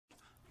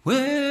Well,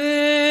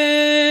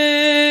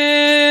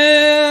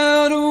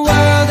 the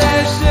world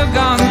has still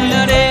gone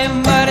nutty,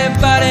 muddy,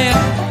 buddy,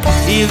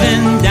 even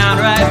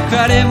downright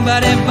cruddy,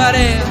 buddy,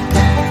 buddy.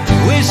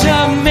 Wish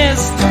I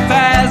missed the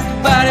past,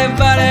 buddy,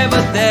 buddy,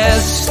 but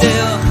there's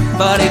still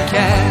buddy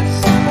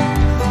cats.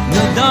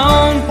 No,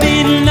 don't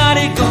be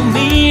nutty, go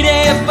meet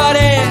a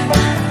buddy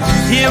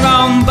here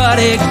on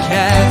Buddy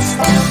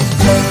Cats.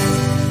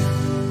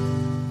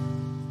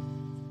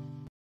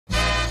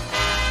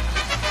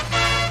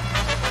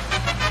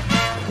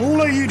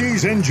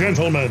 Ladies and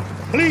gentlemen,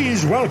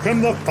 please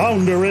welcome the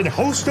founder and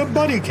host of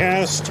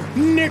BuddyCast,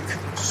 Nick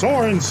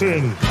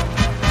Sorensen.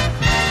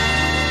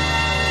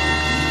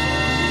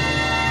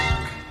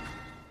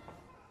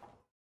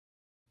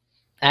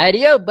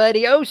 Adio,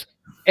 buddios.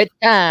 It's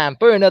time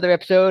for another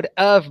episode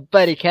of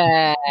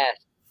BuddyCast.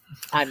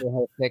 I'm your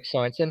host, Nick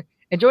Sorensen,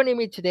 and joining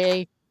me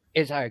today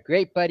is our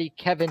great buddy,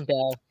 Kevin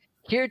Bell,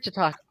 here to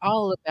talk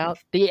all about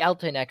the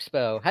Elton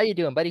Expo. How you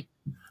doing, buddy?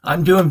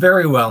 I'm doing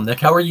very well, Nick.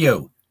 How are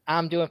you?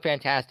 I'm doing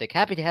fantastic.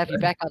 Happy to have you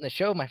back on the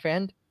show, my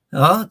friend.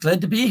 Oh,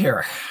 glad to be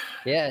here.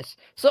 Yes.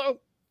 So,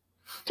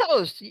 tell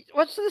us,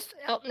 what's this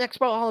Elton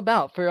Expo all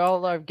about for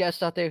all our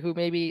guests out there who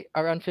maybe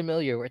are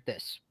unfamiliar with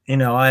this? You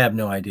know, I have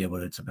no idea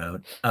what it's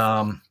about.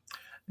 The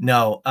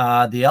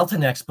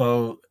Elton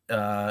Expo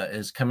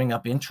is coming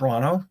up in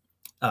Toronto,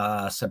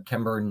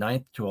 September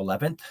 9th to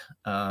 11th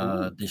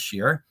this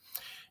year.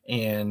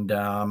 And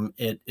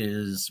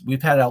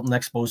we've had Elton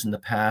Expos in the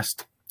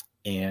past,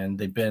 and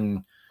they've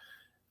been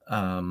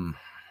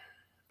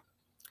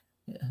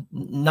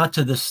not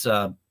to this.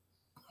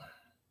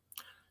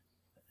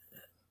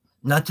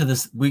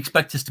 We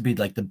expect this to be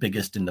like the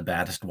biggest and the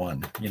baddest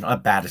one,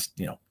 not baddest,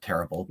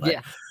 terrible, but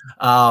yeah.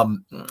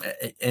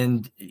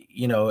 And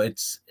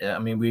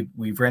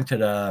we've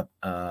rented a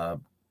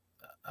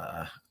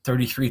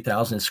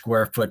 33,000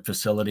 square foot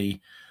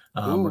facility.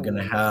 We're going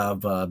to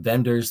have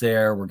vendors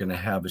there. We're going to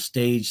have a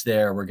stage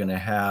there. We're going to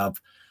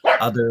have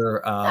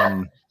other,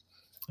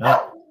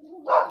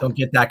 don't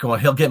get that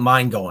going. He'll get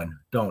mine going.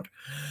 Don't.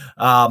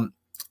 We're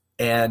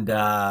going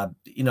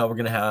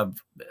to have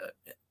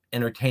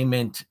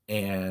entertainment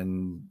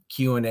and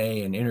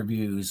Q&A and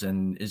interviews,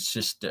 and it's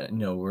just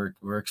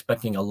we're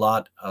expecting a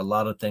lot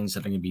of things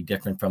that are going to be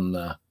different from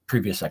the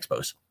previous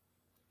expos.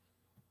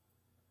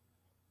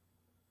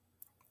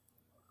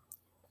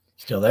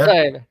 Still there?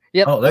 Sorry.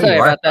 Yep. Oh, there sorry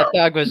you are. About that.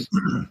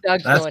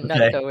 Dog's going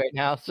nuts right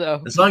now.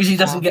 So as long as he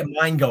doesn't get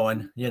mine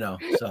going,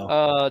 So.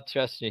 Oh,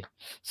 trust me.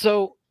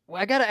 So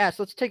I gotta ask.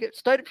 Let's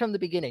start it from the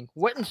beginning.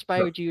 What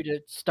inspired you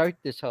to start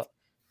this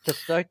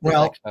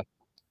expo?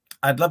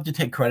 I'd love to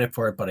take credit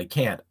for it, but I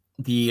can't.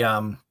 The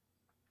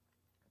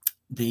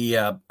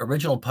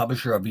original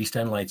publisher of East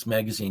End Lights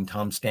magazine,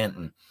 Tom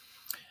Stanton,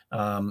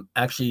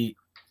 actually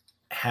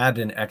had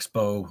an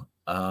expo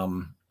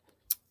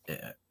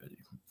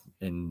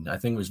in, I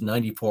think it was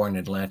 94 in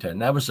Atlanta.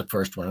 And that was the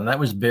first one. And that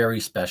was very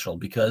special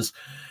because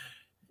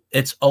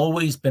it's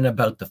always been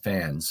about the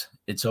fans.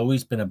 It's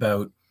always been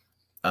about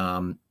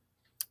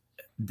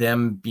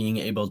them being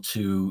able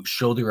to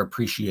show their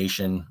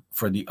appreciation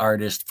for the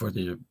artist, for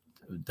the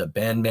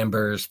band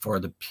members, for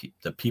the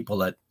people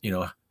that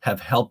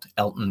have helped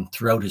Elton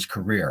throughout his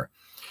career,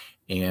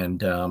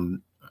 and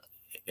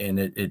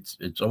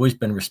it's always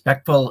been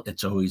respectful.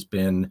 It's always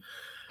been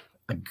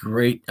a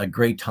great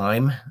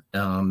time,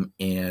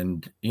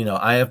 and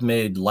I have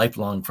made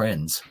lifelong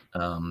friends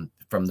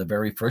from the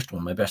very first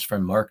one. My best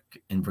friend Mark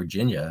in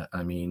Virginia.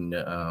 I mean,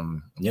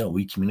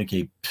 we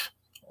communicate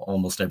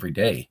almost every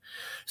day,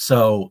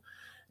 so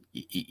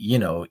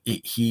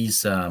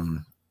he's.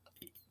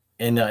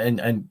 And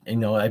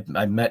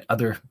I've met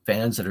other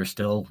fans that are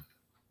still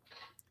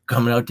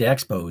coming out to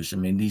expos. I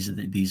mean, these are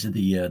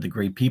the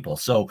great people.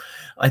 So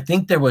I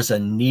think there was a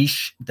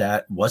niche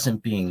that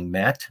wasn't being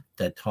met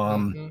that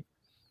Tom,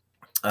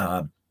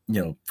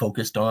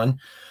 focused on.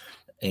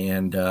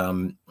 And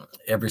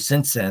ever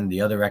since then,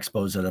 the other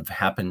expos that have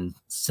happened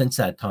since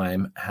that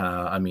time,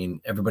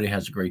 everybody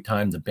has a great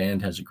time. The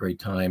band has a great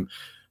time.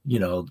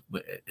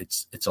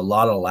 It's a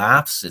lot of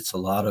laughs. It's a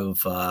lot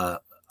of,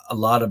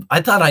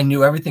 I thought I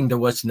knew everything there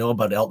was to know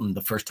about Elton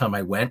the first time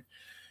I went.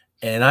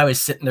 And I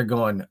was sitting there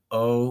going,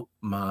 oh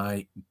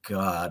my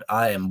God,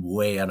 I am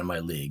way out of my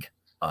league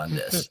on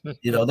this.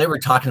 They were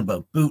talking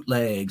about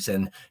bootlegs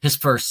and his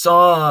first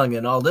song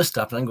and all this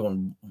stuff. And I'm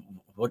going,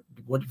 what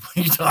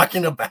are you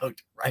talking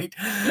about? Right.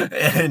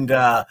 And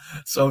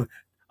so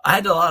I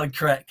had a lot of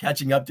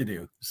catching up to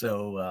do.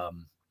 So,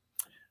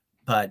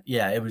 but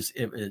yeah, it was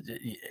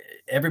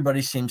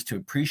everybody seems to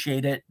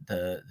appreciate it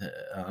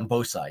on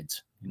both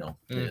sides.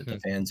 The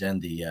fans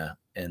and the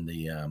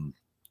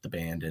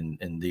band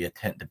and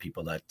the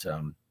people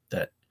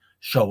that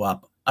show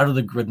up out of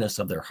the goodness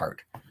of their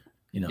heart.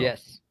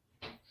 Yes.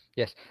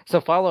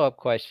 So follow-up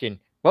question: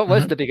 what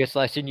was the biggest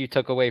lesson you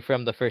took away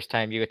from the first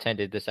time you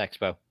attended this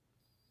expo?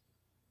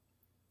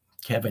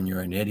 Kevin,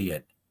 you're an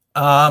idiot.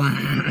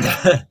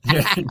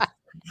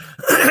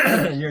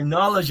 Your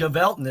knowledge of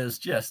Elton is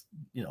just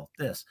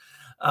this.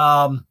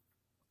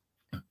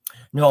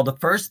 No, the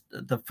first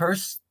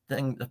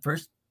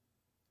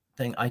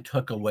thing I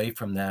took away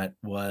from that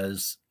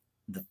was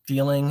the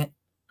feeling,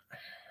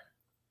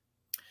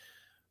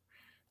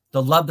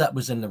 the love that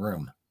was in the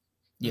room,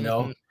 you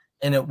know,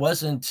 and it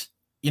wasn't,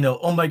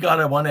 oh my God,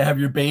 I want to have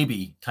your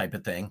baby type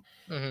of thing.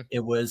 It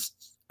was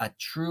a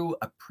true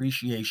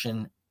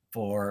appreciation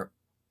for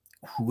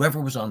whoever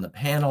was on the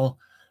panel,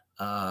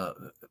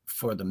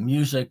 for the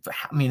music,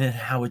 and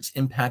how it's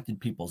impacted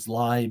people's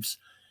lives.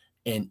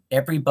 And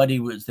everybody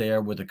was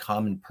there with a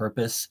common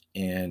purpose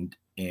and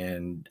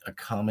a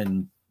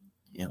common,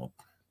 I'm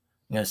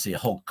going to say a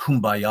whole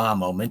kumbaya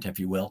moment, if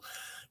you will.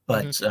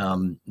 But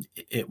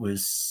it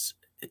was,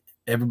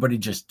 everybody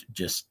just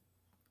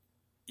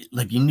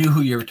like, you knew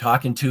who you were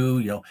talking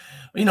to,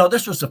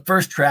 this was the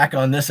first track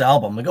on this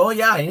album. Like, oh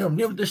yeah,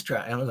 knew this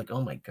track. And I was like,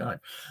 oh my God.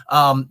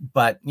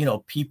 But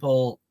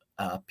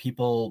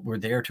people were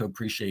there to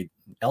appreciate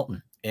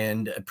Elton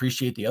and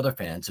appreciate the other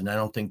fans. And I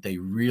don't think they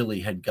really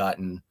had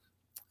gotten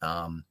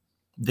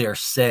their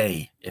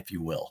say, if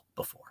you will,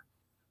 before.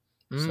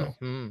 So,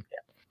 yeah.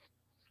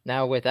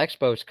 Now with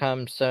Expos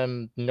comes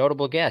some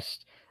notable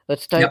guests.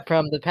 Let's start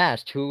from the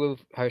past. Who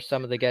are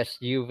some of the guests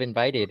you've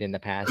invited in the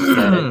past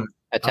that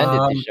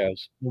attended these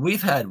shows?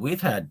 We've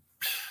had,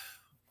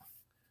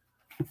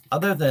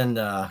 other than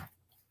the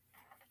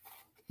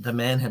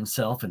man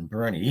himself and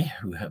Bernie,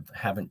 who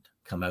haven't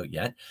come out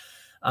yet.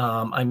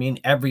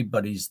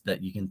 Everybody's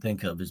that you can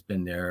think of has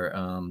been there.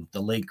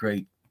 The late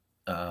great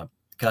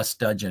Gus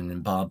Dudgeon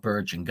and Bob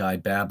Birch and Guy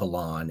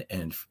Babylon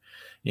and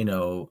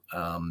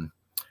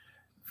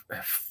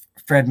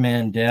Fred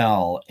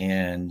Mandel,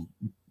 and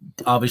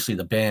obviously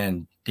the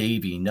band,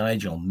 Davey,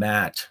 Nigel,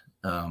 Matt,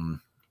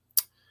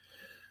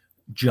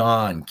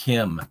 John,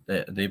 Kim.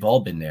 They've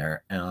all been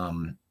there.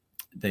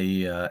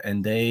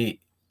 They've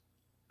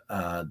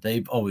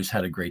always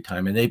had a great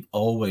time, and they've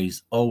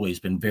always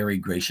been very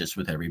gracious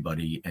with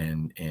everybody,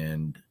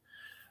 and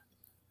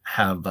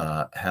have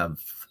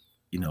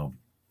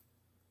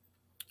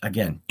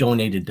again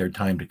donated their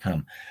time to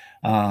come.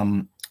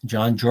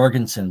 John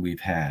Jorgensen, we've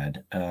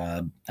had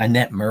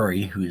Annette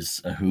Murray, who is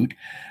a hoot.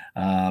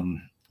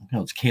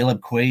 It's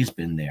Caleb Quay's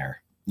been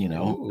there.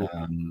 I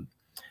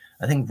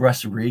think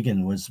Russ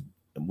Regan was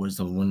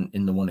the one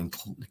in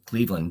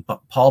Cleveland.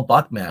 But Paul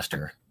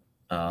Buckmaster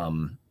has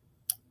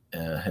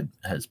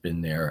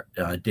been there.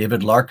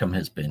 David Larkham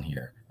has been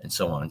here, and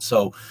so on.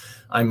 So,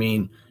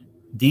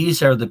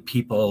 these are the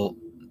people.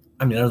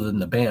 Other than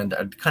the band,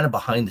 are kind of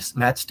behind this.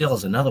 Matt Still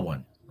is another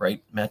one,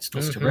 right? Matt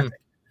Still's terrific.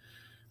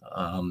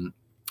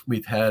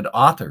 We've had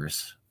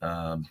authors.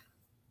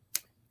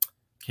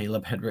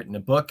 Caleb had written a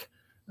book.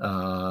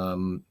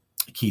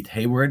 Keith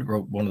Hayward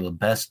wrote one of the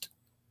best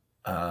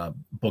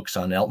books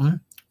on Elton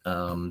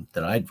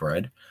that I've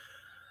read.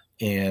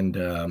 And,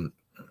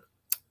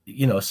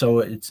 so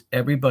it's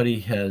everybody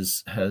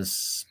has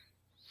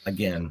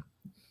again,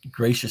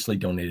 graciously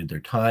donated their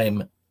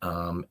time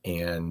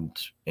and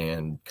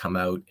come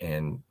out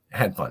and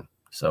had fun.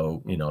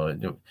 So,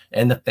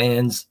 and the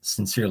fans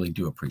sincerely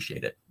do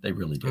appreciate it. They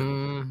really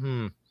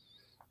do.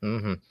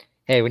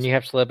 Hey, when you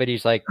have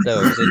celebrities like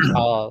those,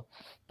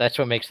 that's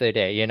what makes their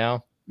day,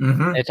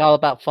 It's all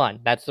about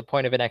fun. That's the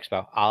point of an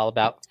expo, all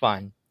about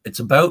fun.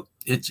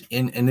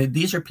 And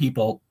these are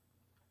people,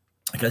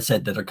 like I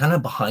said, that are kind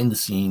of behind the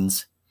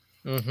scenes,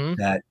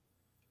 that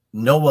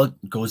know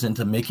what goes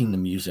into making the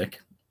music,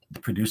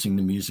 producing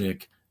the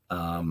music.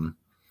 I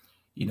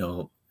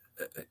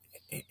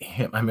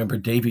remember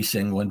Davey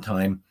saying one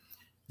time,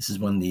 this is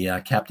when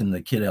the Captain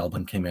the Kid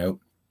album came out,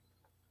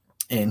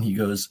 and he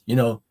goes,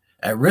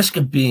 at risk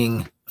of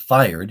being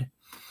fired,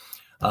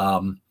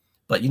 but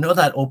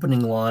that opening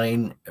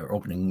line or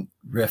opening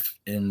riff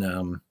in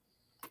the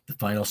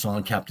final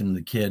song, Captain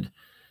the Kid,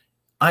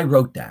 I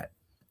wrote that,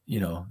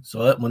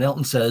 so when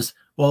Elton says,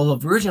 well,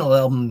 the original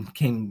album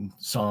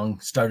song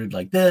started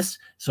like this,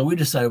 so we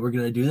decided we're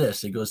going to do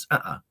this. He goes,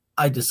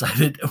 I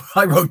decided,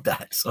 I wrote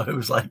that. So it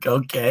was like,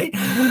 okay,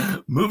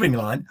 moving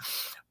on.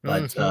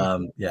 But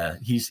yeah,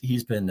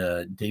 he's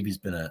been, Davey's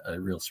been a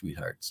real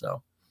sweetheart.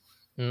 So.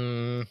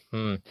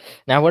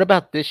 Now, what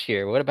about this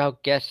year? What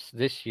about guests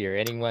this year?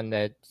 Anyone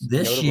that's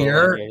this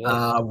year?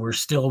 We're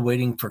still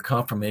waiting for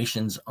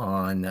confirmations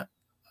on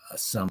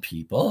some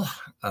people.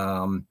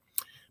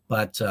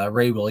 But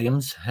Ray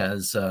Williams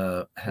has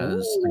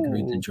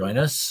agreed to join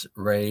us.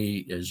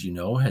 Ray, as you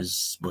know,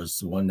 was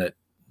the one the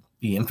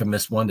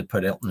infamous one that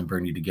put Elton and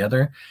Bernie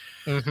together.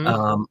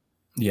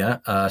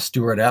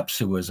 Stuart Epps,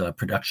 who was a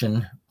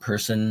production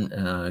person,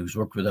 who's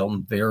worked with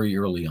Elton very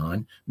early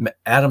on.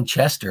 Adam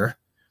Chester,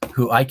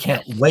 who I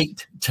can't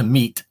wait to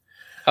meet.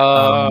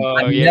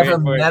 I've never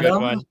met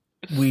him.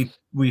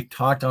 We've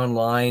talked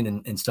online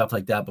and stuff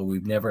like that, but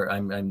we've never.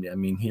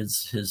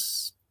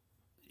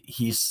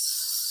 He's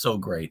so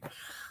great.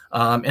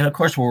 And of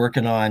course, we're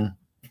working on,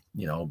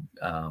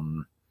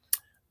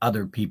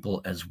 other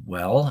people as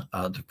well,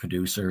 the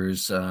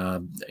producers,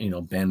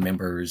 band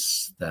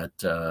members that,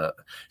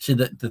 so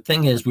the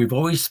thing is, we've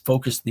always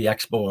focused the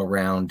expo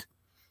around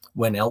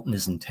when Elton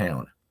is in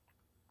town.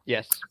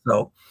 Yes.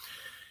 So,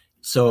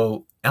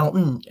 So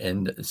Elton,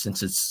 and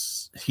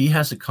since he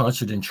has a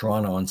concert in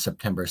Toronto on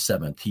September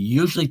 7th, he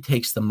usually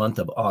takes the month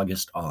of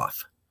August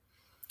off.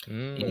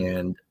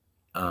 And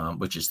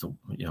which is so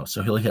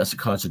he has a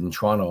concert in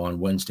Toronto on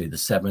Wednesday the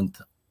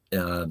 7th.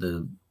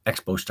 The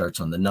expo starts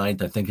on the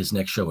 9th. I think his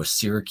next show is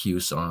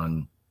Syracuse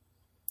on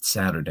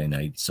Saturday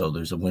night, so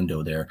there's a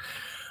window there.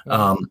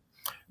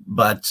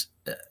 But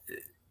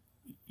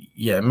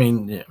yeah, I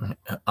mean,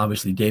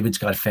 obviously David's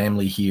got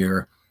family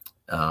here,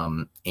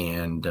 and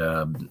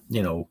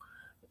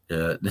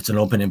it's an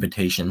open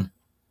invitation,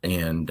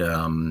 and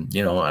I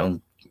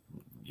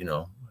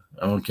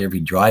don't care if he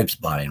drives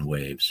by and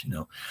waves,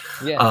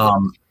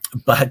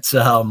 but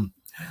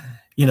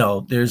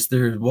there's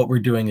what we're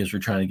doing is we're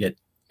trying to get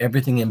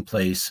everything in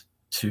place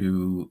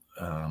to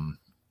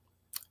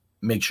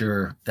make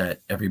sure that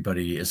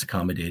everybody is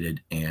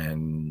accommodated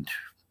and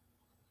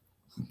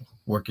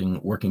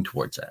working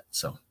towards that.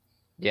 So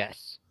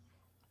yes,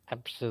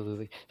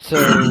 absolutely.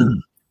 So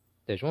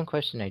there's one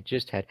question I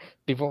just had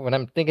before when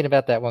I'm thinking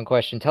about that one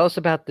question. Tell us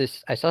about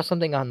this. I saw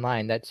something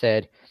online that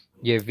said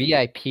your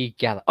VIP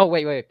gala. Oh,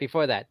 wait.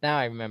 Before that, now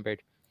I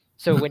remembered.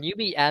 So when you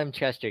meet Adam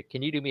Chester,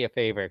 can you do me a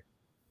favor?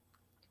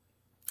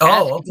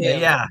 Okay.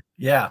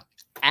 Yeah.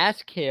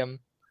 Ask him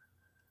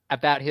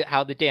about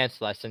how the dance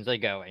lessons are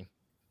going.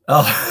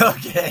 Oh,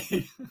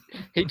 okay.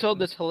 He told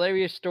this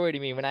hilarious story to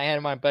me when I had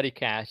him on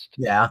BuddyCast.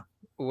 Yeah.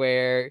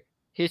 Where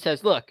he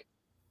says, look,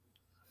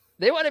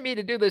 they wanted me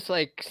to do this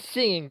like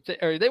singing,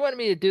 or they wanted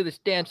me to do this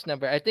dance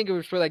number. I think it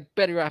was for like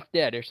Better Off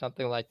Dead or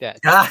something like that.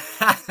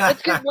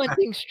 Let's get one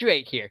thing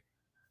straight here.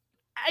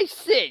 I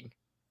sing.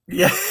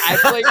 Yeah. I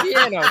play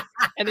piano.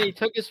 And then he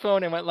took his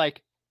phone and went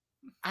like,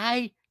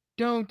 I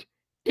don't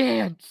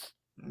dance.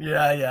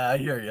 Yeah, I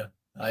hear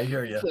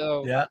you.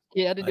 So yeah,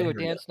 he had to do a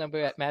dance number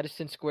at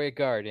Madison Square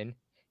Garden.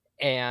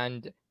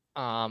 And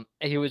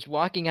he was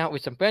walking out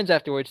with some friends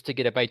afterwards to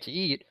get a bite to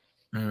eat.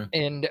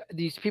 And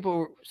these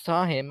people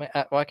saw him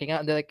walking out,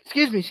 and they're like,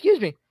 excuse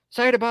me,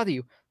 sorry to bother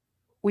you.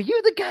 Were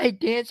you the guy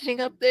dancing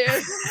up there?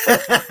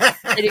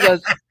 And he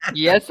goes,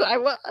 yes, I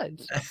was. And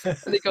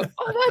they go,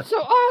 oh, that's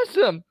so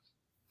awesome.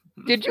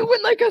 Did you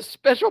win like a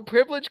special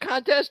privilege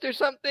contest or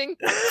something?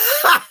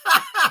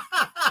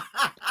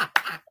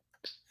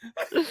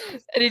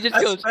 And he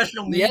just goes,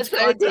 yes, contest?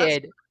 I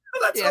did.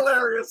 That's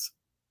hilarious.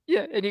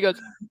 Yeah, and he goes,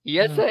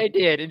 yes, I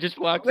did, and just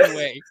walks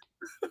away.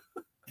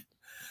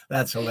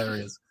 That's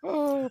hilarious.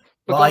 Oh,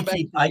 well, I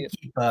keep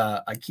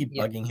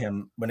bugging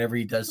him whenever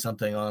he does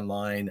something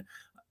online,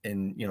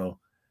 and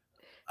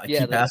I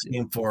keep asking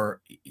him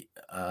for.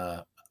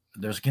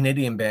 There's a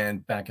Canadian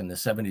band back in the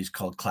 70s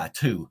called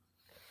Klaatu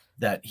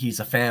that he's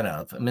a fan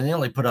of. I mean, they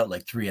only put out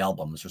like 3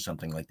 albums or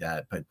something like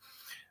that, but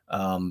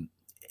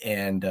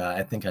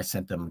I think I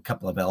sent them a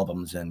couple of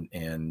albums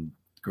and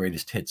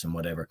greatest hits and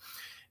whatever.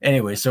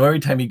 Anyway, so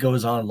every time he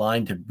goes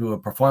online to do a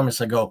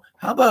performance, I go,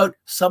 how about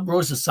Sub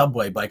Rosa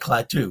Subway by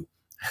Klaatu?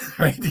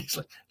 Right? He's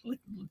like,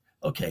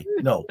 okay,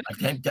 no, I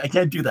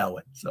can't do that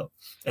one. So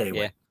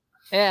anyway.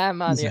 Yeah,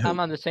 I'm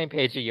on the same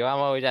page as you. I'm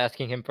always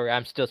asking him for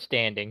I'm Still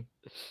Standing.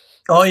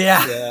 Oh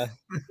yeah.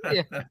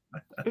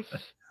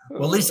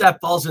 Well, at least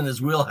that falls in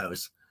his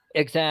wheelhouse.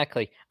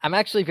 Exactly. I'm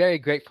actually very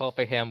grateful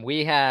for him.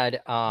 We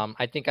had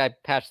I think I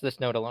passed this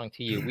note along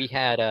to you. We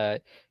had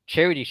a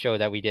charity show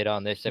that we did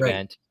on this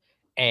event.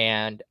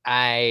 And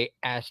I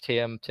asked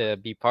him to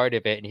be part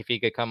of it, and if he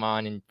could come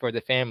on and for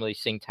the family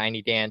sing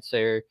Tiny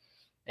Dancer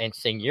and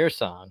sing your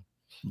song.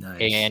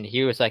 Nice. And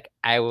he was like,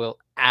 I will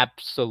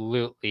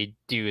absolutely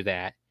do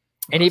that.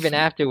 And even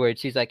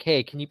afterwards, he's like,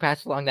 hey, can you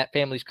pass along that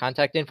family's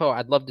contact info?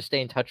 I'd love to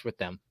stay in touch with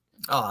them.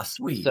 Oh,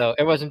 sweet. So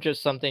it wasn't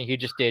just something he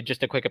just did,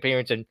 just a quick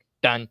appearance and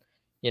done,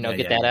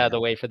 get that out of the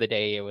way for the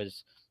day. It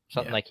was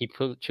something like he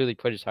truly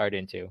put his heart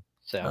into.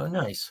 So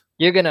nice.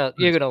 You're gonna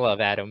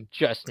love Adam.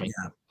 Trust me.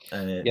 Yeah.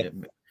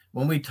 And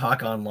when we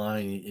talk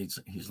online,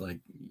 he's like,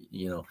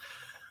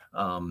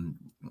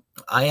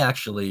 I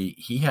actually,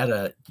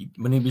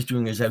 when he was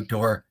doing his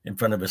outdoor in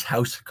front of his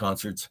house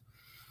concerts,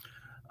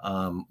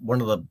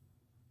 one of the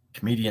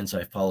comedians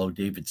I follow,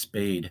 David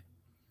Spade,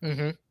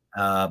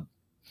 Adam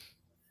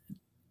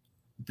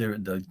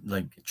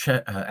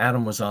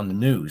was on the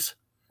news.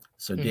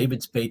 So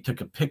David Spade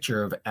took a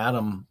picture of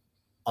Adam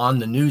on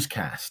the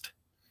newscast,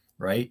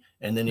 right?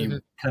 And then he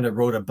kind of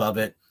wrote above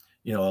it,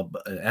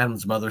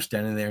 Adam's mother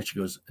standing there. She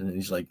goes, and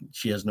he's like,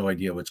 she has no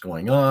idea what's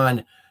going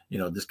on.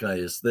 This guy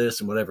is this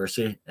and whatever.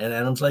 See, and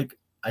Adam's like,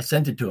 I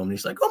sent it to him. And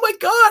he's like, oh my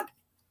God,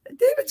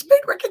 David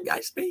Spade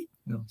recognized me.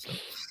 So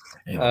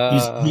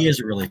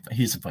anyway,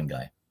 he's a fun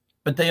guy,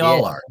 but they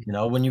all are,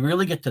 when you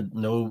really get to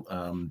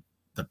know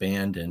the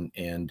band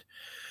and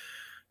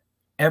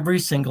every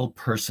single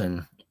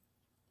person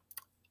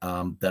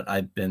that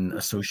I've been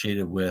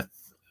associated with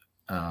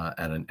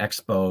at an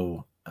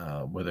expo,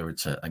 whether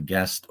it's a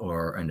guest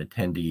or an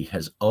attendee,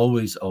 has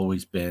always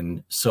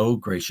been so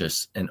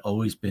gracious and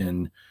always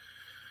been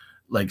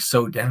like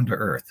so down to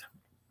earth.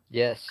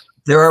 Yes.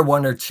 There are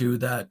one or two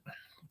that,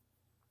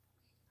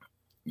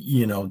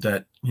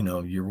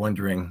 you're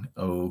wondering,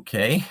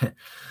 okay,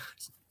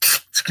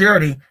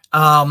 security.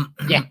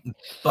 Yeah.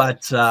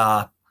 But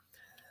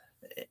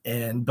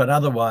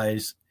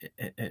otherwise,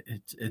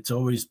 it's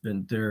always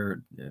been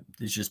there.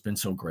 It's just been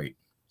so great.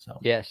 So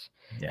Yes.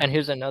 yeah. And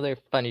here's another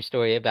funny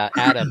story about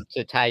Adam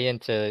to tie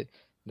into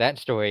that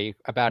story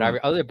about our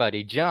other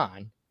buddy,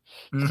 John.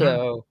 Mhm.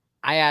 So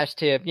I asked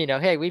him,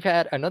 hey, we've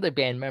had another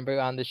band member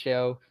on the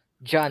show,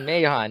 John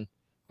Mahon.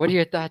 What are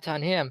your thoughts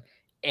on him?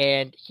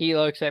 And he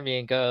looks at me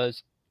and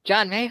goes,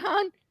 John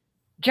Mahon?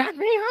 John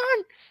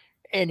Mahon?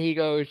 And he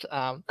goes,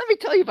 let me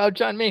tell you about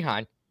John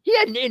Mahon. He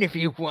had an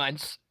interview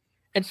once,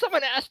 and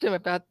someone asked him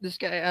about this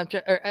guy,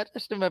 or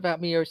asked him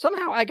about me, or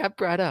somehow I got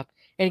brought up.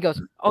 And he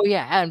goes, oh,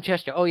 yeah, Adam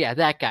Chester. Oh, yeah,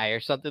 that guy, or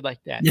something like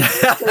that. Yeah.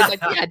 So he's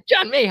like, yeah,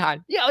 John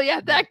Mahon. Yeah, oh,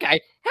 yeah, that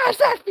guy. How's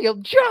that feel,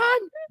 John?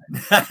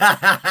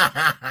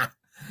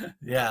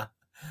 Yeah,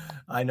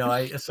 I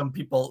know. Some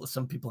people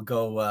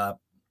go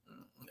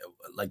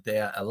like they.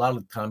 A lot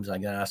of times I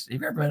get asked,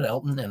 "Have you ever met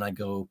Elton?" And I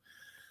go,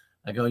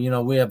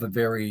 we have a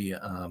very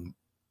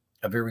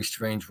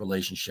strange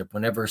relationship.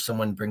 Whenever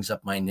someone brings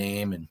up my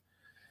name, and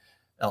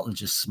Elton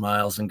just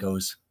smiles and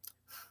goes,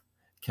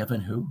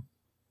 "Kevin, who?"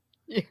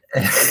 Yeah.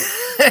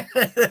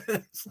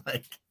 It's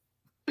like,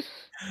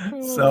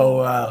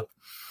 so.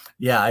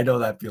 Yeah, I know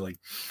that feeling,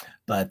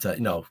 but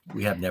no,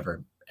 we have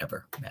never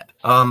ever met.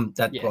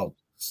 Well,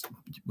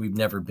 we've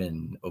never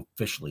been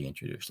officially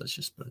introduced. Let's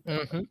just put it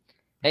that way.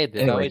 Hey,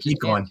 there's Anyway, always keep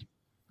a chance. going.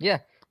 Yeah,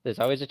 there's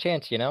always a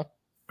chance, The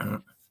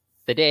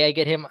day I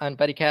get him on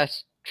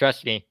BuddyCast,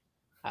 trust me,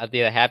 I'll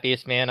be the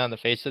happiest man on the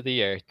face of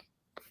the earth.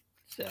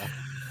 So,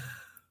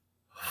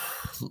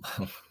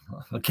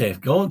 okay,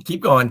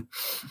 keep going.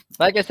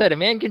 like I said, a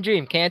man can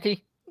dream, can't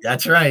he?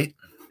 That's right.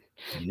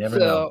 You never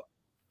know.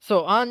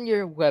 So on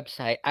your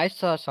website, I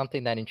saw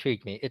something that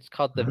intrigued me. It's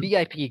called the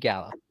VIP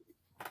Gala.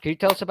 Can you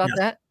tell us about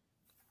that?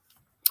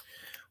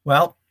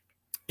 Well,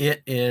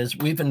 it is.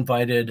 We've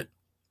invited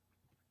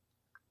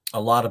a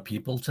lot of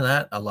people to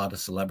that, a lot of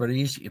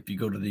celebrities. If you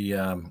go to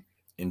the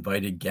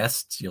invited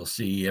guests, you'll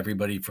see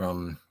everybody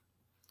from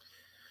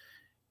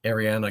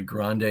Ariana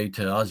Grande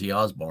to Ozzy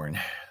Osbourne.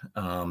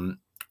 And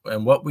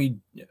what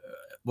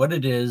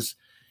it is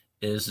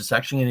it's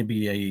actually going to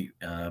be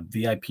a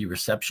VIP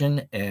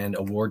reception and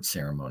award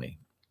ceremony.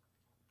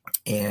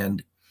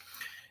 And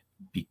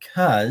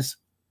because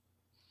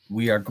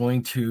we are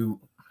going to,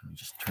 let me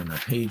just turn my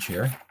page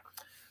here.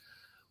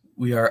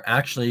 We are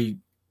actually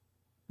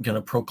going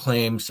to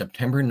proclaim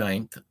September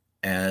 9th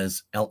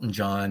as Elton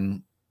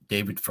John,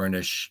 David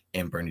Furnish,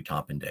 and Bernie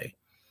Taupin Day,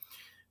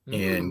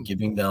 and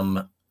giving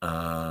them,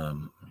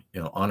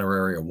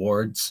 honorary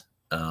awards.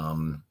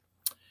 And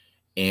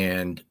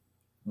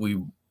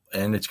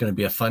it's going to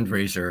be a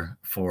fundraiser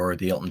for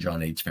the Elton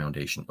John AIDS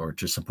Foundation, or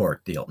to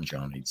support the Elton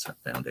John AIDS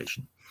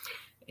Foundation.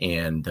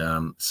 And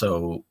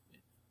so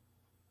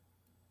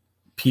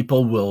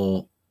people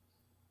will,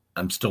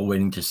 I'm still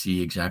waiting to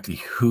see exactly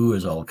who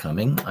is all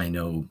coming. I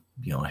know,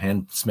 a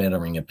hand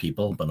smattering of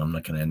people, but I'm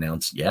not going to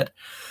announce yet.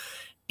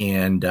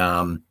 And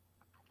so,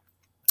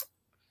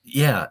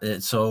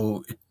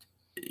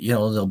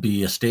 there'll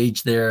be a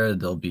stage there.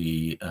 There'll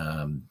be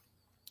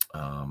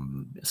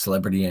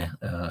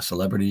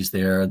celebrities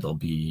there. There'll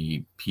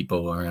be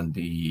people around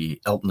the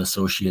Elton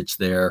Associates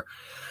there.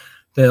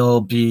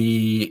 There'll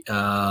be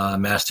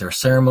master of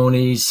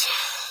ceremonies.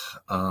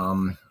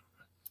 I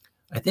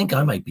think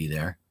I might be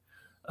there.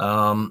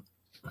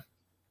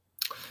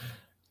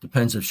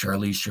 Depends if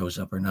Charlize shows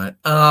up or not.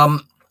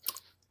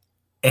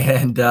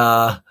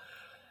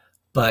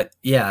 But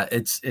yeah,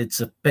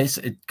 it's a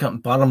basic.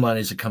 Bottom line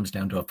is, it comes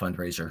down to a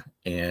fundraiser,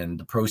 and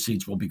the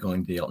proceeds will be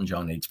going to the Elton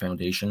John AIDS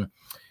Foundation.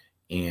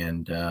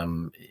 And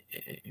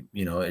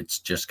it's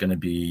just going to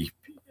be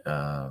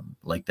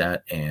like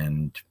that,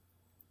 and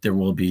there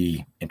will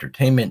be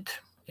entertainment,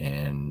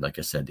 and like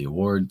I said, the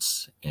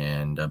awards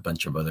and a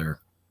bunch of other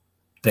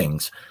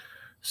things.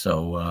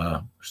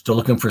 So still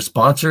looking for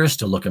sponsors,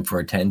 still looking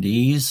for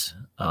attendees.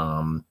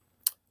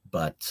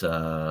 But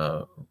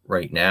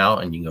right now,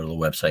 and you can go to the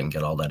website and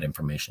get all that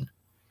information.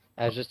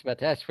 I was just about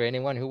to ask for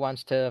anyone who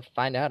wants to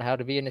find out how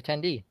to be an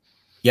attendee.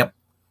 Yep.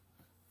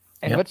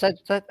 And what's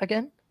that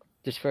again?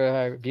 Just for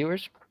our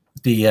viewers?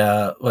 The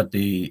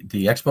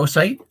expo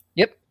site?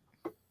 Yep.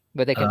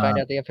 Where they can find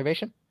out the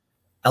information?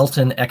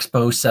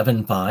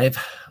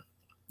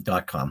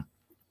 EltonExpo75.com.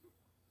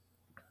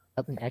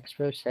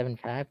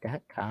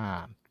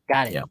 EltonExpo75.com.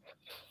 Got it. Yeah.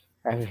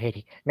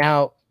 Alrighty.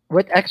 Now,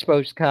 with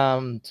expos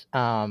comes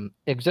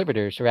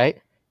exhibitors,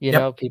 right?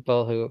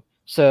 People who.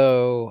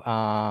 So,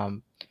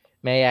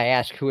 may I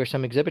ask, who are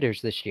some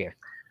exhibitors this year?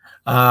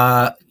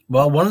 Well,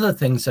 one of the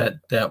things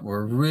that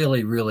we're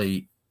really,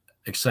 really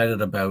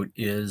excited about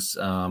is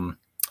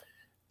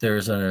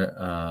there's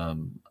a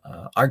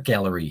art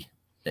gallery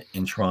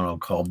in Toronto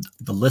called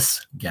the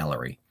Liss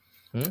Gallery,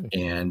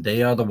 and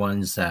they are the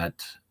ones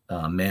that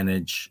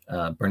manage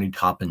Bernie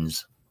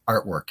Taupin's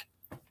artwork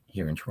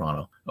here in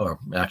Toronto, or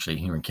actually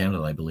here in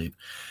Canada, I believe.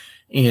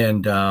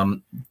 And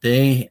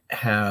they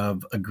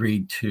have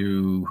agreed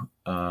to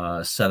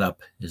set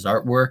up his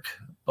artwork.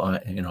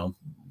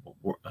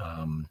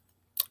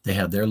 They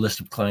have their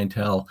list of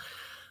clientele.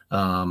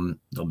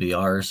 There'll be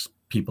ours,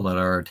 people that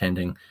are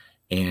attending,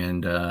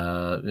 and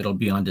it'll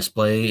be on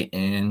display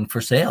and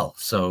for sale.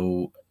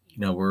 So,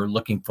 we're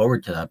looking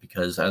forward to that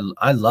because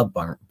I love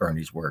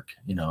Bernie's work.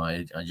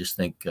 I just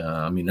think,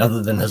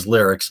 other than his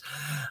lyrics,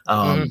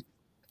 some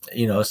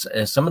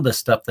of the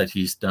stuff that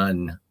he's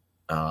done,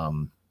 not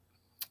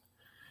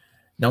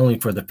only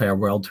for the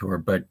farewell tour,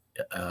 but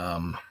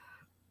how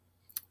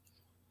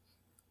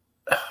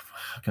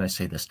can I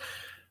say this?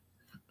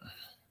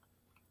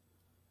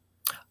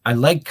 I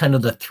like kind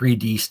of the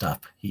 3D stuff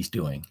he's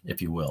doing,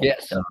 if you will.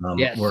 Yes.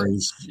 Where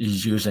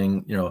he's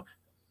using,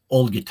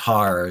 old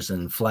guitars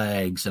and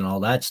flags and all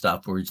that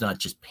stuff, where he's not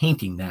just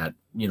painting that,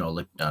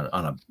 like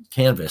on a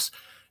canvas.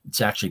 It's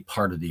actually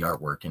part of the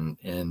artwork.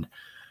 And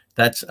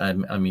that's,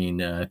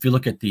 if you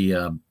look at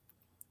the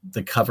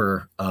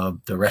cover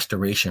of the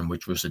Restoration,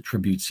 which was a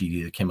tribute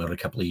CD that came out a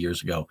couple of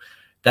years ago,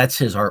 that's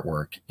his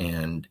artwork.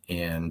 And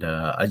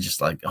I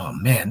just like, oh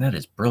man, that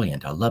is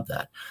brilliant. I love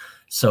that.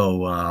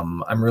 So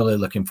I'm really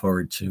looking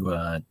forward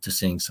to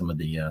seeing some of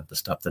the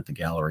stuff that the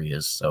gallery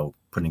is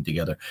putting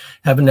together.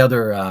 Have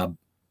another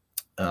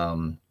I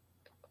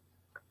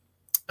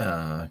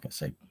can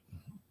say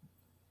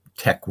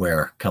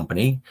techwear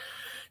company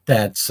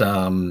that's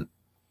going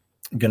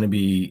to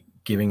be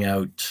giving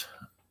out.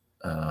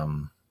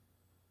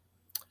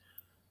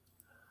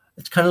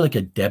 It's kind of like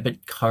a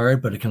debit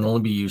card, but it can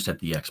only be used at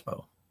the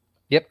expo.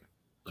 Yep.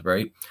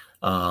 Right.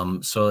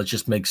 So it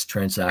just makes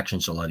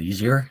transactions a lot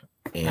easier.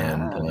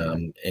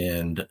 And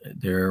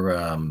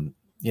they're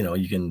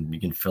you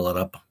can fill it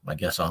up, I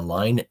guess,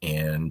 online,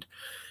 and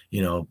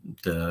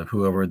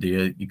whoever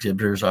the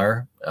exhibitors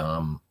are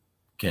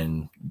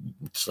can,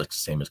 it's like the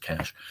same as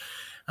cash,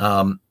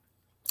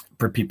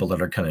 for people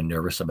that are kind of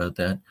nervous about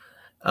that.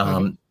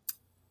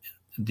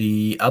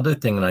 The other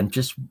thing, and I'm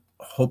just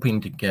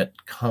hoping to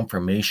get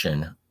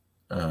confirmation,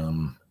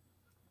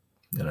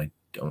 that I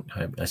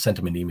sent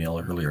him an email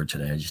earlier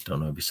today. I just don't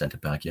know if he sent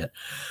it back yet.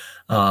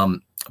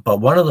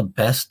 But one of the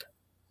best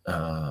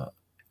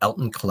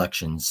Elton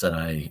collections that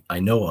I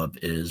know of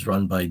is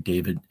run by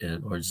David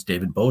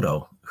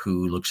Bodo,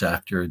 who looks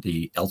after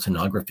the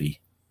Eltonography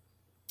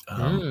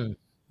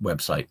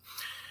website.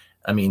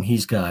 I mean,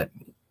 he's got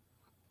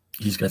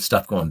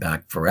stuff going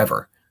back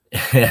forever,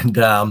 and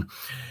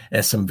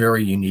some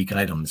very unique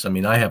items. I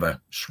mean, I have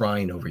a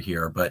shrine over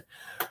here, but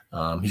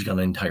he's got an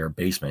entire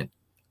basement.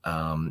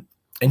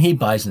 And he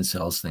buys and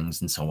sells things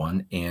and so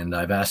on. And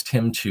I've asked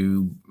him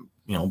to,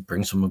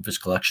 bring some of his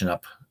collection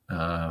up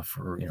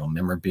for,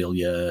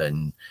 memorabilia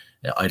and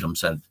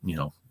items that,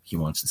 he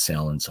wants to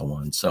sell and so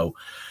on. So,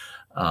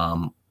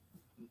 and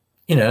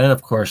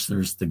of course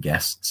there's the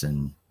guests,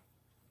 and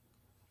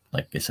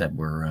like I said,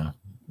 we're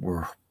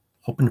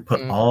hoping to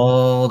put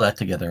all that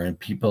together, and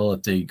people,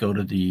 if they go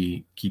to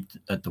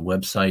at the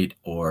website,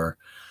 or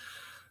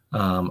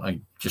I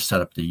just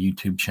set up the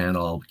YouTube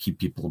channel, keep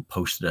people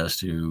posted as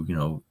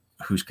to,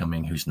 who's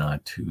coming, who's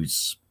not,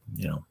 who's,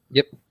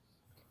 Yep.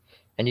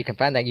 And you can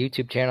find that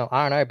YouTube channel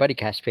on our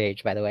BuddyCast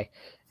page, by the way.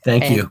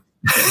 Thank you.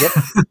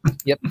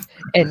 Yep.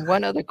 And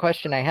one other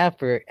question I have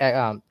for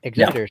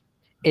exhibitors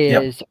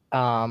is,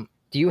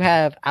 do you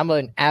have, I'm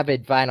an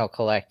avid vinyl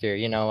collector.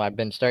 I've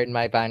been starting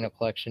my vinyl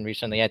collection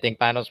recently. I think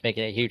vinyl's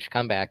making a huge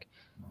comeback.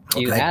 Do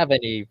you have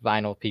any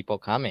vinyl people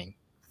coming?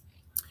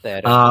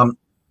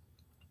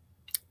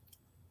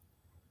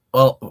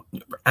 Well,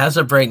 as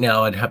of right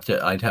now, I'd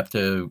have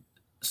to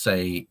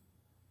say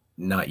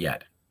not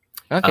yet.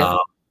 Okay.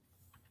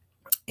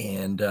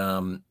 And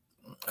are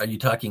you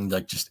talking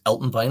like just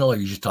Elton vinyl, or are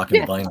you just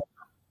talking vinyl?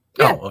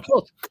 Yeah, oh, okay.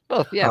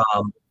 Both, yeah.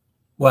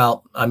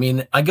 Well, I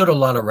mean, I go to a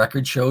lot of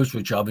record shows,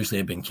 which obviously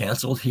have been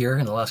canceled here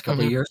in the last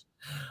couple of years.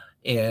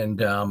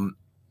 And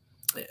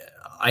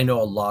I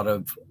know a lot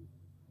of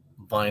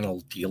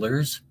vinyl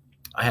dealers.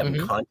 I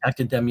haven't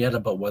contacted them yet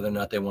about whether or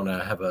not they want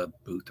to have a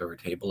booth or a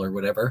table or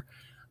whatever.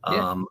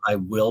 I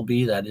will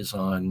be. That is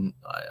on.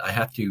 I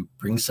have to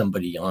bring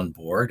somebody on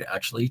board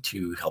actually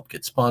to help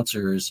get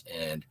sponsors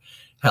and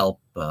help,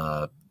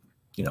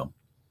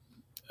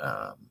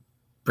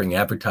 bring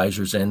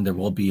advertisers in. There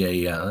will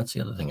be a. That's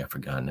the other thing I've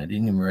forgotten. I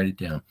didn't even write it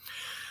down.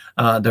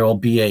 There will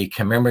be a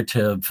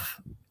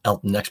commemorative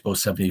Elton Expo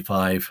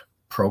 75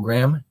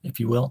 program, if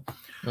you will,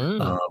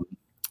 and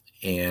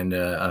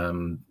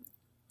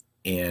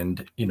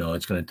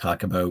it's going to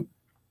talk about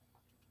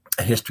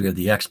a history of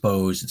the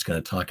expos. It's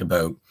going to talk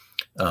about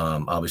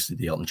obviously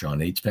the Elton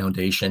John AIDS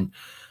Foundation,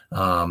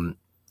 and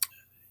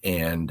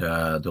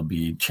there'll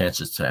be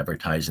chances to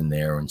advertise in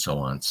there and so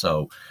on.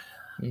 So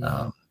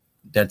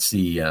that's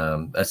the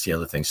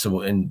other thing.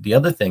 So, and the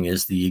other thing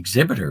is the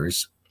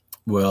exhibitors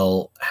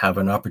will have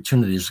an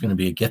opportunity. There's going to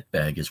be a gift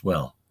bag as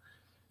well.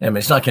 I mean,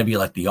 it's not going to be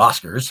like the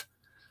Oscars,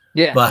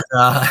 but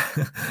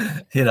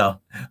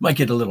might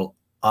get a little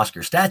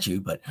Oscar statue,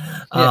 but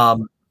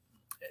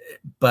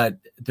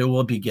there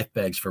will be gift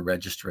bags for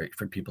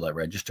people that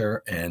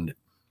register, and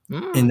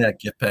in that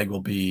gift bag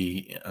will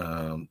be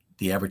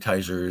the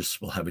advertisers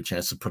will have a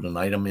chance to put an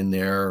item in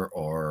there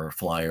or a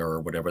flyer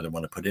or whatever they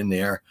want to put in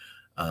there,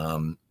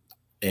 and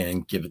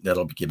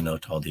that'll be given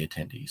out to all the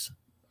attendees.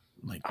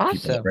 like people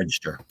that Awesome.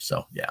 register.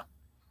 So yeah.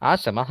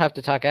 Awesome. I'll have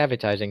to talk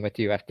advertising with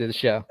you after the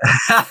show.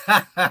 Get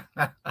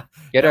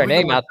Yeah, our we can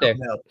name work out there.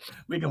 something out.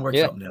 We can work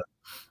Yeah. something out.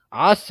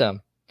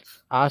 Awesome.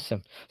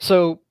 Awesome.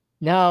 So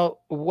now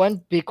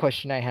one big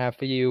question I have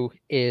for you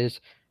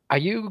is, are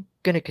you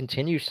going to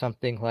continue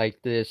something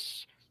like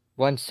this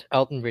once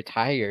Elton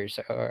retires,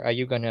 or are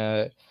you going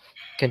to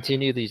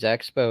continue these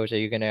expos? Are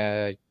you going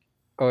to,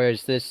 or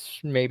is this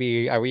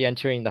maybe, are we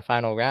entering the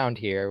final round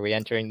here? Are we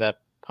entering the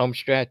home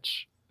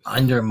stretch?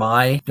 Under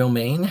my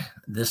domain,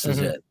 this is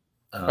it.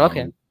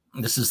 Okay.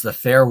 This is the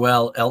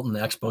farewell Elton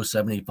Expo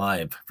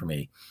 75 for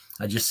me.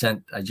 I just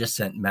sent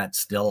Matt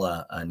Still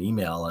an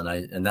email,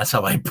 and that's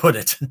how I put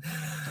it.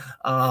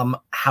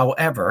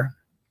 However,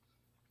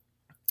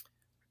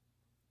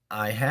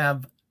 I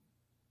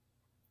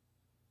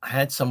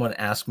had someone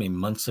ask me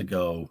months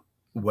ago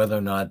whether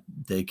or not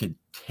they could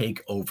take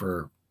it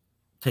over.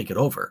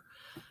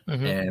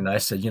 And I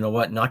said, you know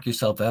what, knock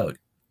yourself out.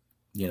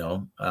 You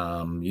know,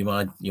 you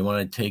want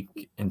to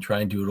take and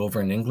try and do it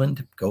over in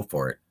England, go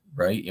for it.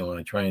 Right. You want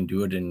to try and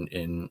do it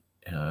in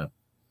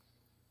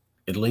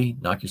Italy,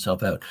 knock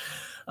yourself out.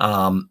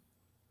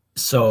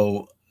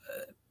 So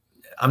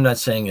I'm not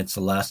saying it's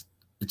the last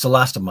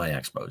of my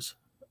expos.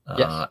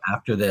 Yes.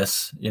 After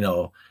this, you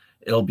know,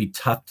 it'll be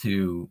tough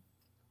to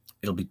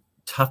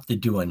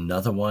do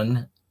another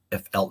one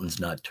if Elton's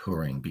not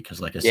touring,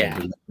 because like I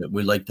said,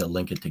 we like to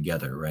link it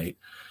together. Right.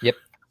 Yep.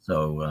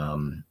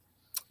 So,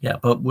 yeah,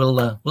 but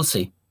we'll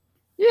see.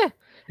 Yeah.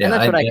 Yeah,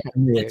 and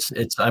that's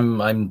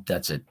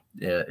that's it.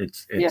 Yeah,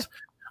 it's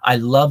I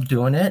love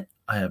doing it.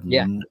 I have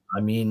and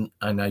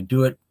I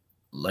do it,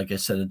 like I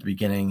said at the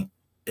beginning,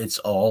 it's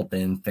all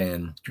been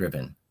fan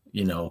driven,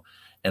 you know,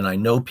 and I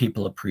know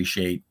people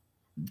appreciate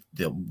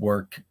the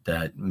work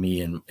that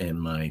me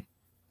and my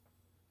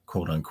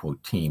quote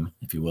unquote team,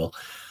 if you will,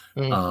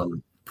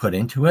 put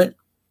into it.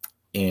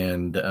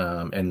 And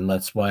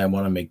that's why I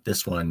want to make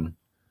this one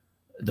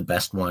the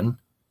best one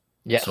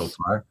so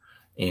far.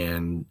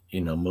 And,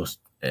 you know,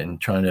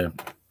 trying to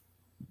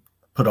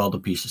put all the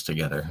pieces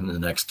together in the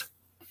next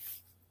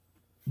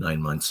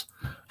 9 months.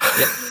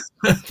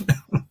 Yep.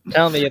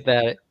 Tell me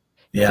about it.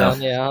 Yeah. Tell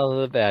me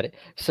all about it.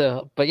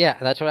 So, but yeah,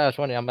 that's what I was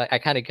wondering. I'm like, I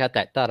kind of got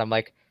that thought. I'm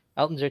like,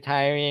 Elton's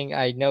retiring.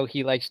 I know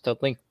he likes to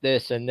link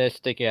this and this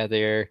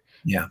together.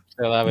 Yeah.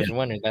 So I was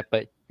wondering that,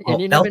 but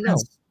you never know.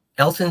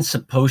 Elton's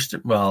supposed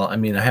to, well, I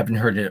mean, I haven't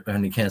heard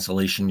any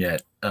cancellation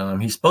yet.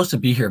 He's supposed to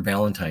be here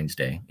Valentine's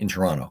Day in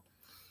Toronto.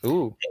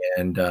 Ooh.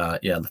 And the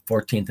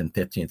 14th and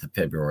 15th of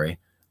February.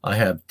 I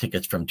have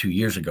tickets from 2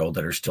 years ago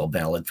that are still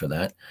valid for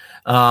that.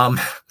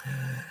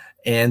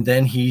 And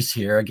then he's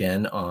here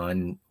again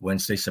on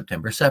Wednesday,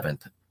 September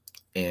 7th.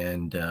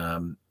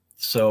 And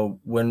so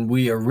when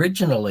we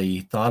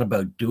originally thought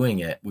about doing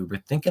it, we were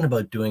thinking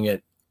about doing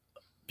it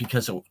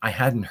because I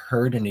hadn't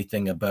heard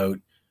anything about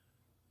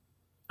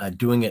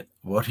doing it,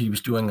 what he was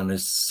doing on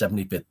his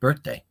 75th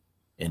birthday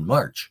in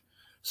March.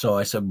 So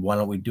I said, why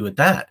don't we do it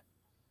that?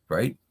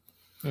 Right.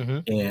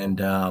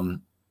 Mm-hmm.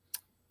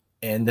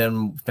 And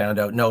then found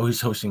out, no,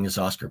 he's hosting his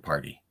Oscar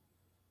party.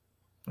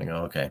 I go,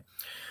 okay.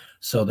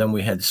 So then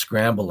we had to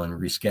scramble and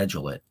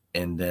reschedule it.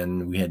 And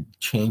then we had to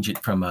change it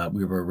from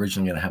we were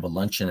originally going to have a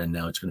luncheon, and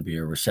now it's going to be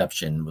a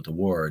reception with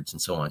awards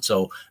and so on.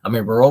 So, I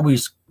mean, we're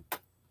always,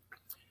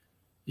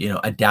 you know,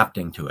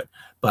 adapting to it.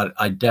 But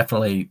I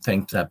definitely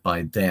think that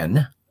by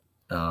then,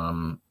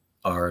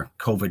 our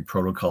COVID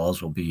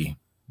protocols will be,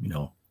 you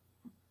know,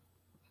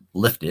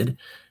 lifted.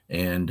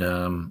 And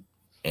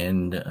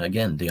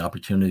again, the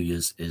opportunity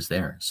is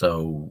there.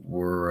 So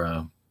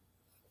we're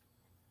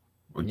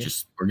going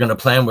to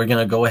plan. We're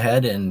going to go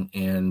ahead and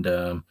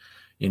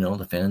you know,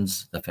 the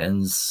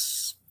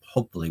fans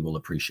hopefully will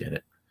appreciate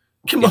it.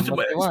 Come on to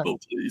my expo,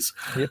 please.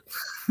 Yep.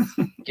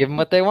 Give them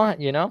what they want,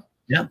 you know?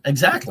 Yeah,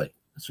 exactly.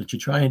 That's what you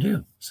try and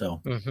do.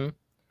 So.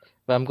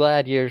 But I'm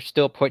glad you're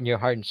still putting your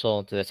heart and soul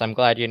into this. I'm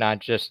glad you're not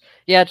just,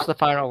 it's the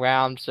final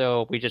round,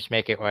 so we just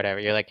make it whatever.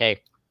 You're like,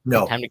 hey,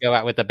 no, time to go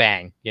out with a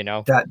bang, you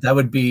know? That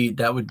would be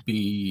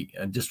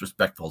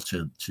disrespectful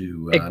to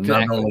exactly.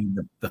 Not only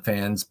the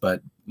fans,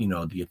 but, you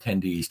know, the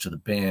attendees, to the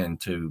band,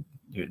 to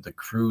the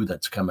crew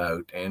that's come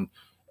out, and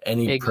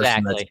any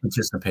person that's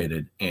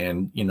participated.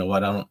 And you know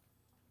what? I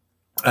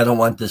don't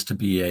want this to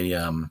be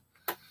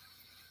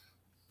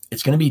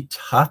it's going to be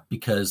tough,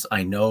 because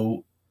I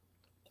know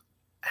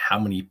how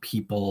many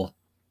people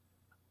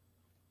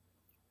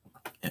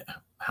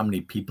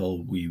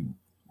we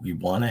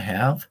want to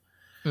have.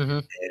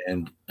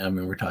 And I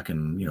mean, we're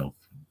talking, you know,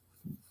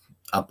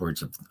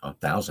 upwards of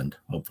 1,000,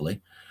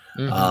 hopefully.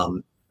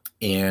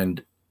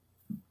 And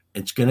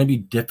it's going to be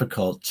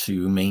difficult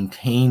to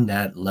maintain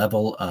that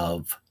level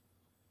of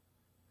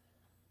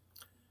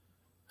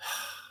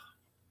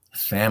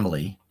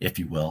family, if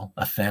you will,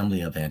 a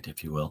family event,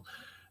 if you will,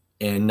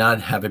 and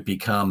not have it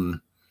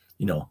become,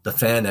 you know, the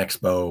fan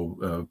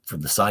expo for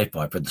the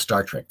sci-fi, for the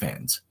Star Trek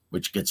fans,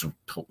 which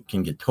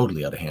can get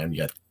totally out of hand.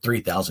 You got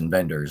 3,000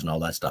 vendors and all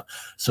that stuff.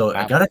 So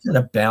I got to kind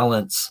of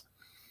balance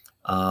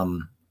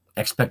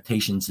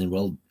expectations,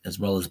 as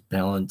well as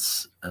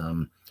balance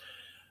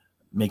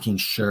making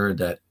sure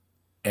that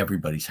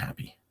everybody's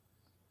happy.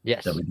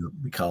 Yes. That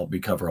we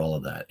cover all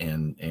of that,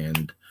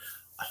 and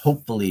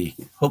hopefully,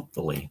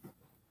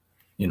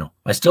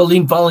 I still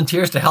need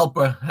volunteers to help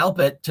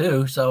it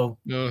too. So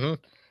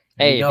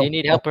hey, if you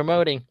need help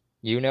promoting,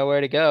 you know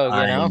where to go.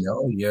 I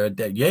know you're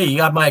dead. Yeah, you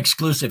got my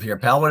exclusive here,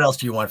 pal. What else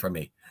do you want from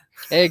me?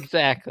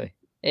 Exactly.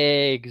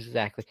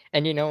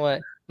 And you know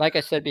what? Like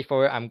I said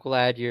before, I'm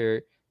glad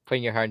you're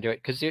putting your heart into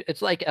it, because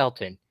it's like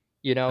Elton.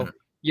 You're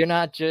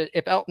not just,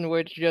 if Elton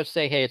were to just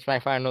say, "Hey, it's my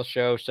final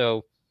show,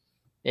 so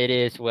it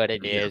is what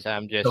it is.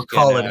 I'm just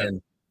call it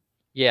in."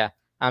 Yeah,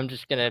 I'm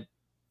just gonna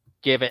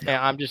give it.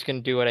 I'm just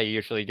gonna do what I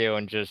usually do,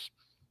 and just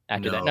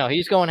after that. No,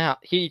 he's going out.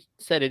 He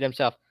said it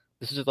himself.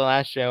 This is the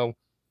last show.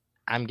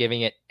 I'm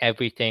giving it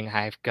everything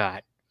I've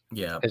got.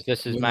 Yeah, because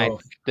this is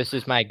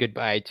my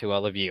goodbye to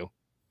all of you.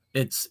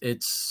 It's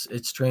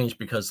strange,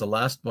 because the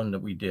last one that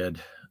we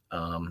did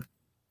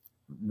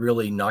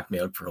really knocked me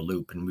out for a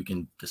loop, and we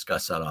can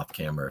discuss that off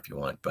camera if you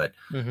want. But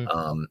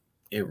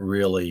it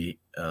really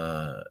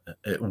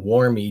it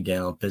wore me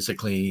down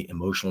physically,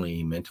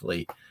 emotionally,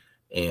 mentally,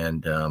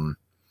 and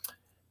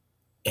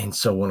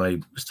so when I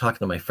was talking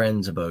to my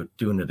friends about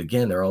doing it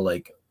again, they're all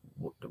like,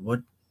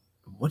 "What?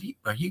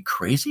 Are you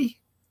crazy?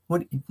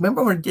 What?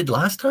 Remember what I did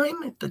last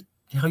time?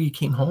 How you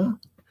came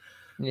home?"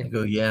 Yeah. I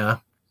go, "Yeah."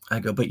 I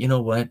go, "But you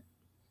know what?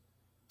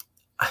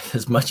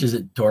 As much as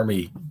it tore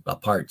me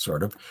apart,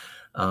 sort of,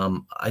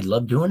 I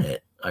love doing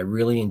it. I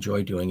really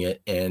enjoy doing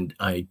it, and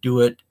I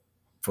do it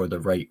for the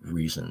right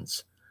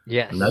reasons.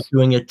 Yes. I'm not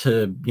doing it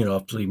to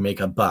make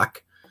a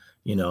buck,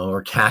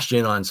 or cash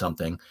in on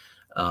something.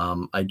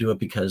 I do it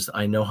because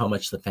I know how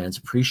much the fans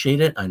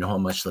appreciate it. I know how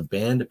much the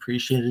band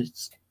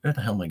appreciates it. Where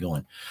the hell am I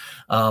going?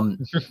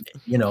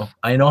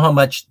 I know how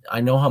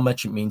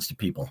much it means to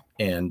people,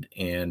 and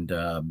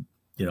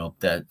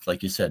that,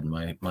 like you said,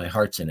 my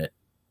heart's in it.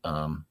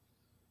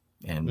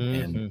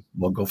 And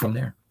we'll go from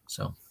there.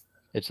 So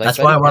that's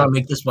why I want to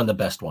make this one the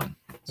best one.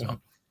 So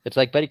it's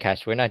like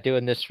BuddyCast. We're not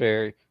doing this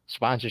for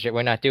sponsorship.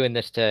 We're not doing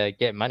this to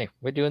get money.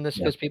 We're doing this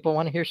because people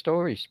want to hear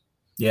stories.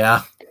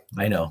 Yeah,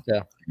 I know.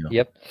 So,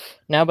 Yep.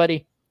 Now,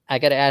 buddy, I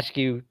got to ask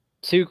you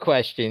 2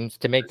 questions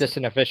to make this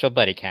an official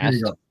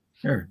BuddyCast.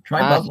 Sure.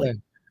 Try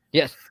bubbly.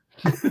 Yes.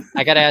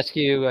 I got to ask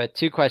you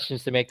 2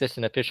 questions to make this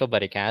an official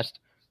BuddyCast.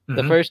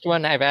 The first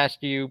one I've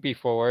asked you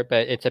before,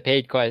 but it's a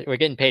paid question. We're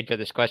getting paid for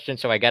this question,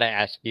 so I got to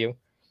ask you.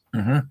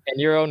 In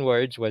your own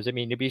words, what does it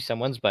mean to be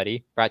someone's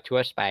buddy? Brought to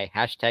us by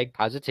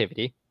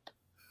 #positivity.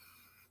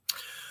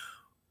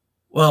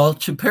 Well,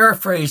 to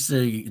paraphrase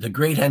the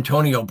great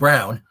Antonio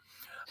Brown,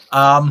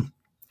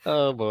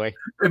 oh boy,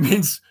 it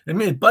means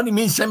buddy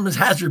means someone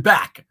has your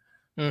back.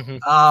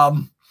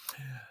 No,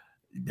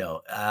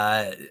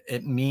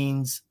 it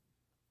means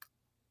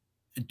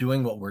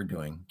doing what we're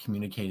doing,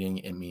 communicating.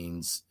 It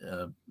means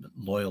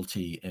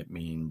loyalty. It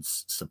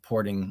means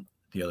supporting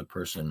the other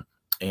person,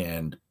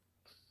 and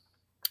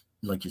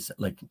like you said,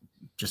 like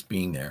just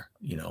being there,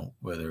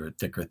 whether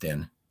thick or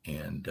thin,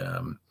 and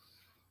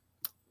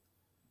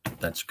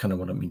that's kind of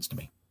what it means to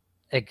me.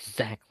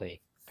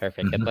 Exactly.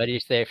 Perfect. A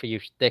buddy's there for you,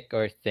 thick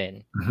or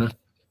thin.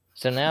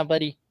 So now,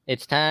 buddy,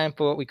 it's time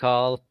for what we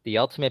call the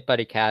ultimate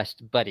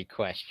BuddyCast buddy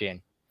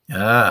question.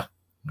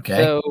 Okay.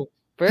 So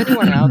for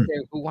anyone out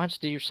there who wants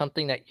to do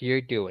something that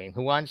you're doing,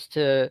 who wants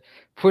to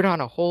put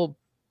on a whole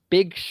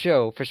big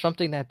show for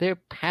something that they're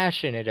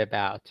passionate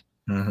about,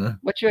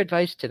 what's your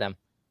advice to them?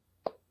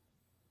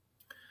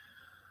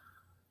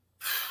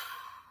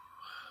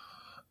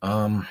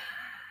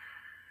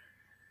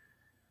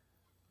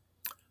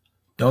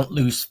 Don't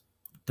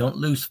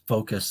lose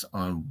focus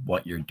on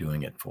what you're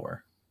doing it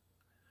for,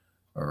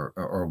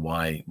 or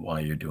why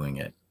you're doing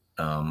it.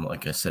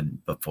 Like I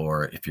said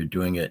before, if you're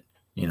doing it,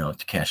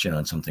 to cash in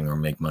on something or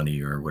make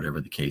money or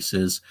whatever the case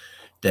is,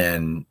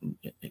 then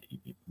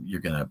you're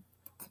gonna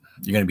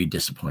be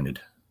disappointed.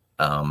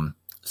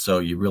 So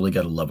you really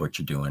got to love what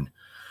you're doing.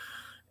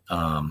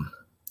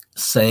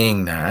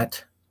 Saying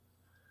that,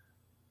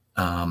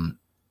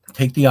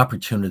 take the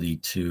opportunity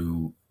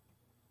to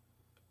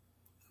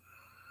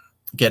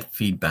get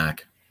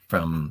feedback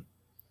from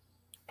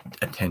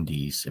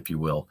attendees, if you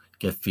will.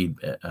 Get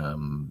feedback,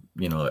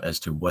 as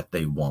to what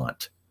they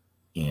want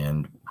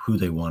and who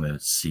they want to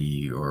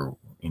see, or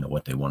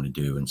what they want to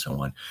do, and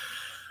so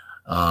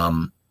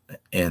on.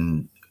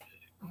 And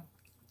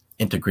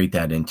integrate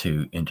that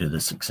into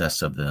the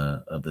success of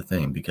the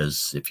thing,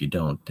 because if you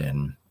don't,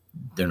 then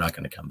they're not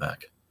going to come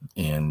back.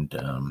 And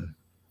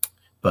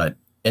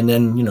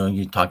then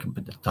you talking,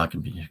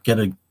 get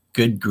a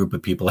good group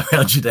of people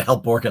around you to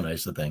help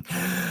organize the thing,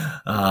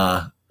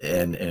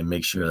 and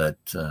make sure that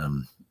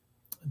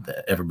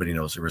everybody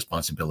knows their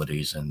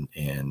responsibilities. And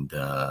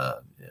I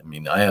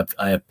mean, I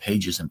have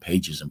pages and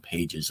pages and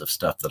pages of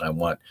stuff that I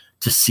want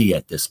to see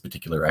at this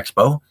particular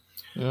expo.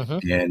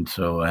 And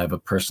so I have a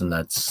person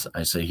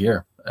I say,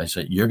 you're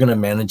going to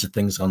manage the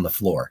things on the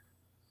floor,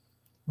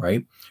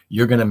 right?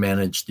 You're going to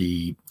manage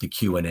the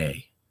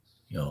Q&A,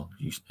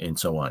 and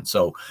so on.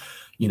 So,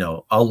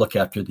 I'll look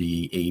after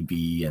the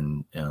AB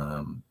and,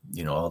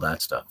 all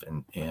that stuff.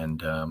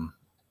 And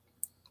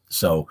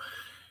So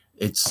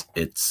it's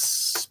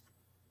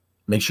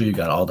make sure you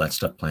got all that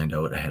stuff planned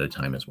out ahead of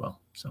time as well.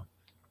 So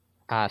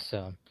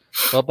Awesome.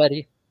 Well,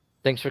 buddy,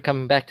 thanks for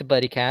coming back to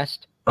BuddyCast.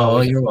 Oh,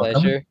 Always you're a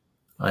welcome. pleasure.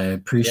 I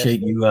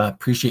appreciate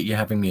you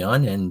having me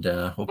on, and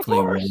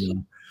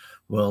hopefully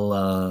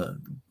we'll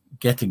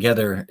get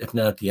together, if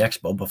not at the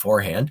expo,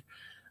 beforehand.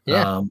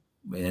 Yeah.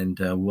 And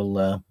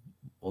we'll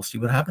see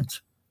what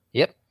happens.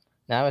 Yep.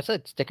 Now I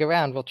said, stick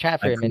around. We'll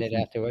chat for a minute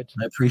afterwards.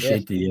 I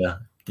appreciate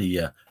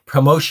the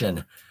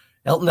promotion.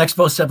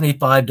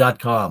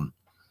 EltonExpo75.com.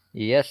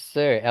 Yes,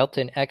 sir.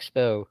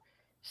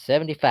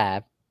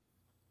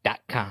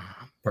 EltonExpo75.com.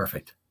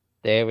 Perfect.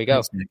 There we go.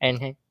 Thanks, Nick.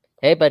 And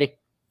hey, buddy,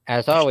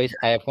 as always,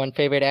 I have one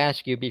favor to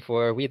ask you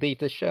before we leave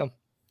the show.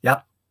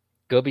 Yep.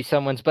 Go be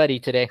someone's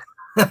buddy today.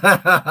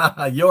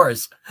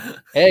 Yours.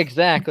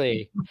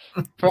 Exactly.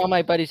 For all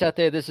my buddies out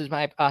there, this is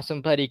my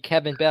awesome buddy,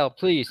 Kevin Bell.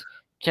 Please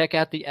check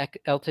out the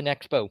Elton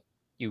Expo.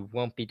 You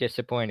won't be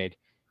disappointed.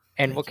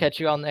 And we'll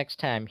catch you all next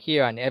time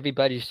here on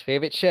everybody's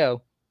favorite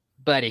show,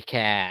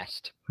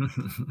 BuddyCast.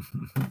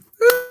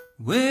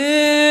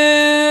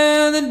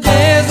 Well, the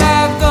days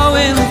are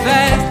going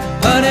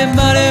fast, buddy,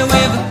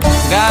 we've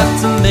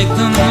got to make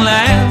them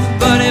last,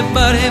 buddy,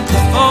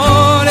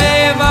 before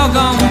they've all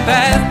gone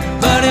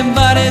past, buddy,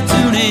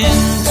 tune in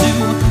to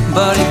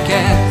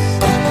BuddyCast.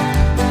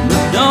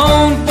 But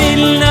don't be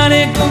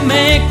none, go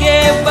make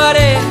it,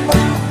 buddy,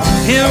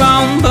 here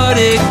on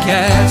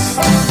BuddyCast.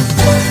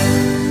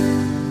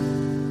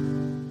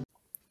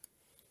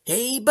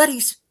 Hey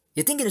buddies,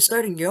 you thinking of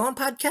starting your own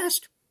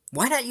podcast?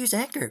 Why not use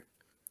Anchor?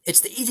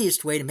 It's the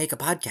easiest way to make a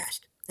podcast,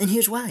 and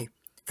here's why.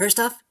 First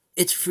off,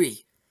 it's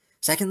free.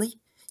 Secondly,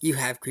 you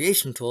have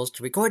creation tools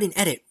to record and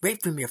edit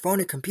right from your phone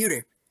or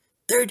computer.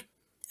 Third,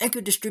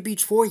 Anchor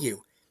distributes for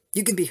you.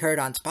 You can be heard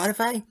on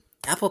Spotify,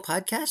 Apple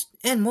Podcasts,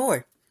 and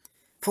more.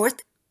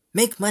 Fourth,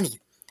 make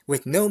money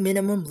with no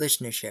minimum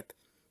listenership.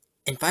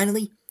 And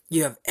finally,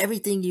 you have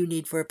everything you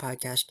need for a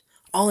podcast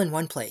all in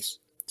one place.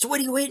 So what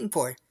are you waiting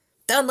for?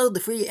 Download the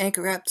free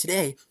Anchor app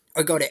today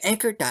or go to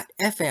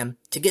anchor.fm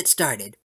to get started.